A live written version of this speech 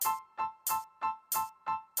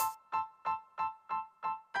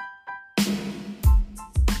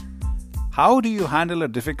How do you handle a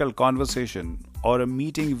difficult conversation or a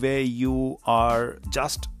meeting where you are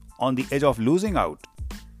just on the edge of losing out?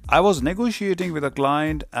 I was negotiating with a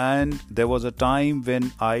client and there was a time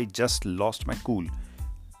when I just lost my cool.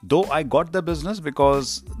 Though I got the business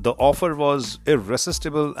because the offer was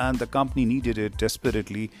irresistible and the company needed it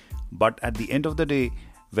desperately, but at the end of the day,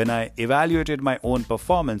 when I evaluated my own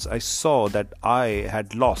performance, I saw that I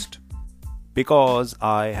had lost because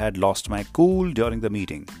I had lost my cool during the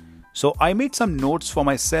meeting. So I made some notes for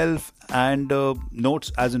myself and notes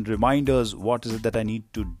as in reminders what is it that I need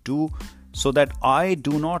to do so that I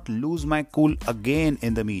do not lose my cool again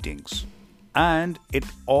in the meetings. And it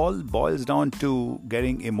all boils down to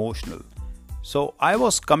getting emotional. So I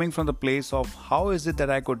was coming from the place of how is it that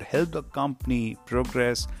I could help the company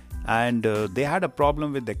progress, and they had a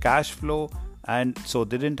problem with the cash flow, and so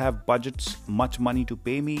they didn't have budgets much money to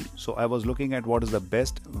pay me. So I was looking at what is the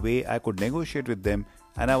best way I could negotiate with them,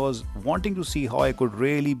 and I was wanting to see how I could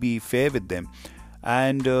really be fair with them.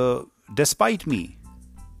 And despite me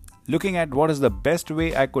looking at what is the best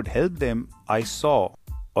way I could help them, I saw,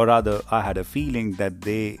 or rather I had a feeling that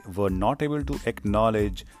they were not able to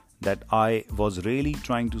acknowledge that I was really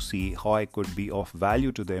trying to see how I could be of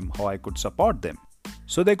value to them, how I could support them.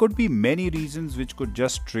 So there could be many reasons which could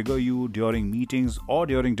just trigger you during meetings or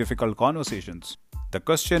during difficult conversations. The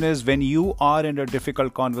question is, when you are in a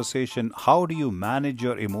difficult conversation, how do you manage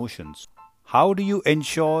your emotions? How do you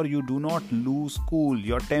ensure you do not lose cool,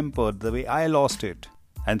 your temper, the way I lost it?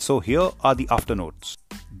 And so here are the afternotes.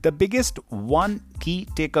 The biggest one key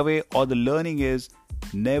takeaway or the learning is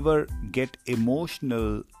never get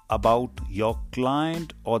emotional about your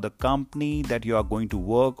client or the company that you are going to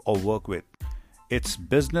work or work with. It's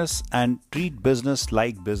business, and treat business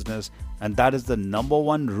like business, and that is the number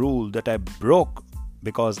one rule that I broke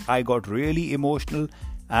because I got really emotional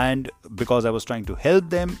and because I was trying to help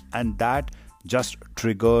them, and that just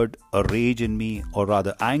triggered a rage in me, or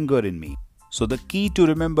rather anger in me. So the key to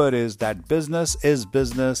remember is that business is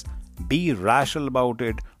business. Be rational about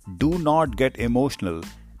it. Do not get emotional.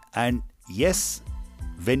 And yes,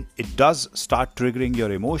 when it does start triggering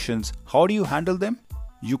your emotions, how do you handle them?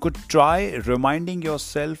 You could try reminding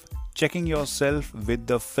yourself, checking yourself with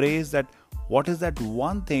the phrase that what is that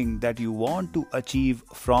one thing that you want to achieve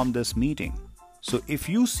from this meeting? So if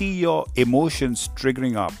you see your emotions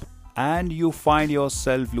triggering up and you find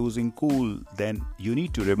yourself losing cool, then you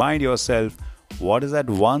need to remind yourself what is that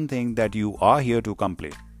one thing that you are here to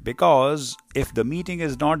complete. Because if the meeting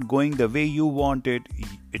is not going the way you want it,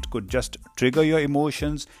 it could just trigger your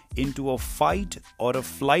emotions into a fight or a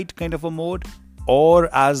flight kind of a mode,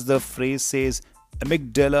 or as the phrase says,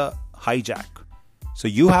 amygdala hijack. So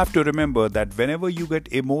you have to remember that whenever you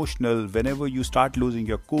get emotional, whenever you start losing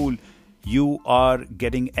your cool, you are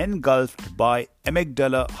getting engulfed by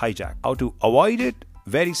amygdala hijack. How to avoid it?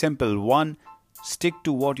 Very simple. One, stick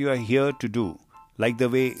to what you are here to do. Like the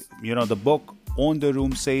way, the book Own the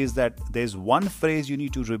Room says that there's one phrase you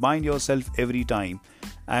need to remind yourself every time.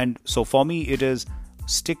 And so for me, it is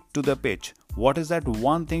stick to the pitch. What is that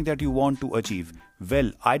one thing that you want to achieve?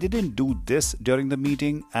 Well, I didn't do this during the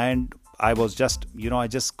meeting, and I was just, I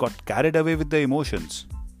just got carried away with the emotions.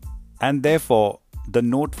 And therefore, the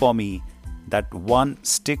note for me that one,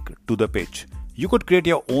 stick to the pitch. You could create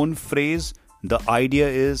your own phrase. The idea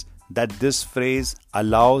is that this phrase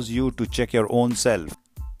allows you to check your own self.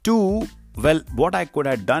 Two, well, what I could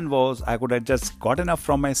have done was I could have just gotten up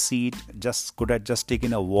from my seat, could have just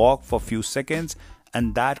taken a walk for a few seconds,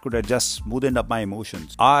 and that could have just smoothened up my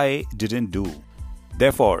emotions. I didn't do.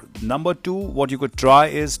 Therefore, number two, what you could try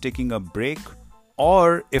is taking a break,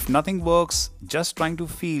 or if nothing works, just trying to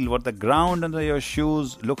feel what the ground under your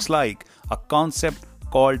shoes looks like, a concept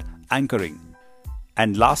called anchoring.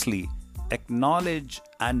 And lastly, acknowledge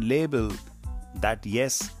and label that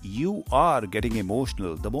yes, you are getting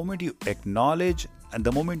emotional. The moment you acknowledge and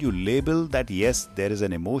the moment you label that yes, there is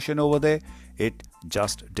an emotion over there, it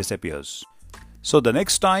just disappears. So the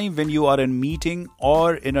next time when you are in a meeting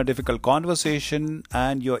or in a difficult conversation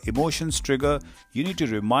and your emotions trigger, you need to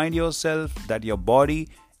remind yourself that your body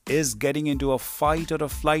is getting into a fight or a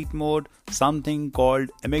flight mode, something called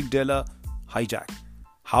amygdala hijack.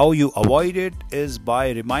 How you avoid it is by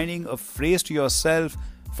reminding a phrase to yourself.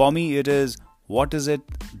 For me, it is, what is it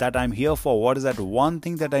that I'm here for? What is that one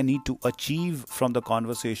thing that I need to achieve from the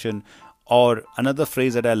conversation? Or another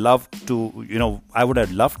phrase that I love to, I would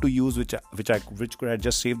have loved to use, which could have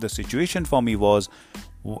just saved the situation for me, was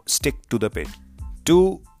stick to the pitch.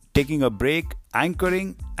 2, taking a break,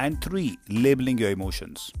 anchoring, and 3, labeling your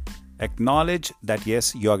emotions. Acknowledge that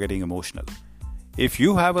yes, you are getting emotional. If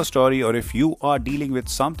you have a story or if you are dealing with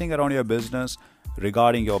something around your business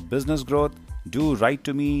regarding your business growth, do write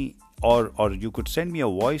to me, or you could send me a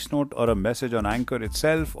voice note or a message on Anchor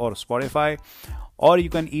itself or Spotify, or you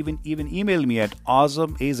can even email me at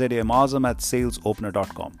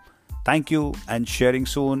azam@salesopener.com. Thank you, and sharing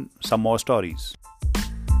soon some more stories.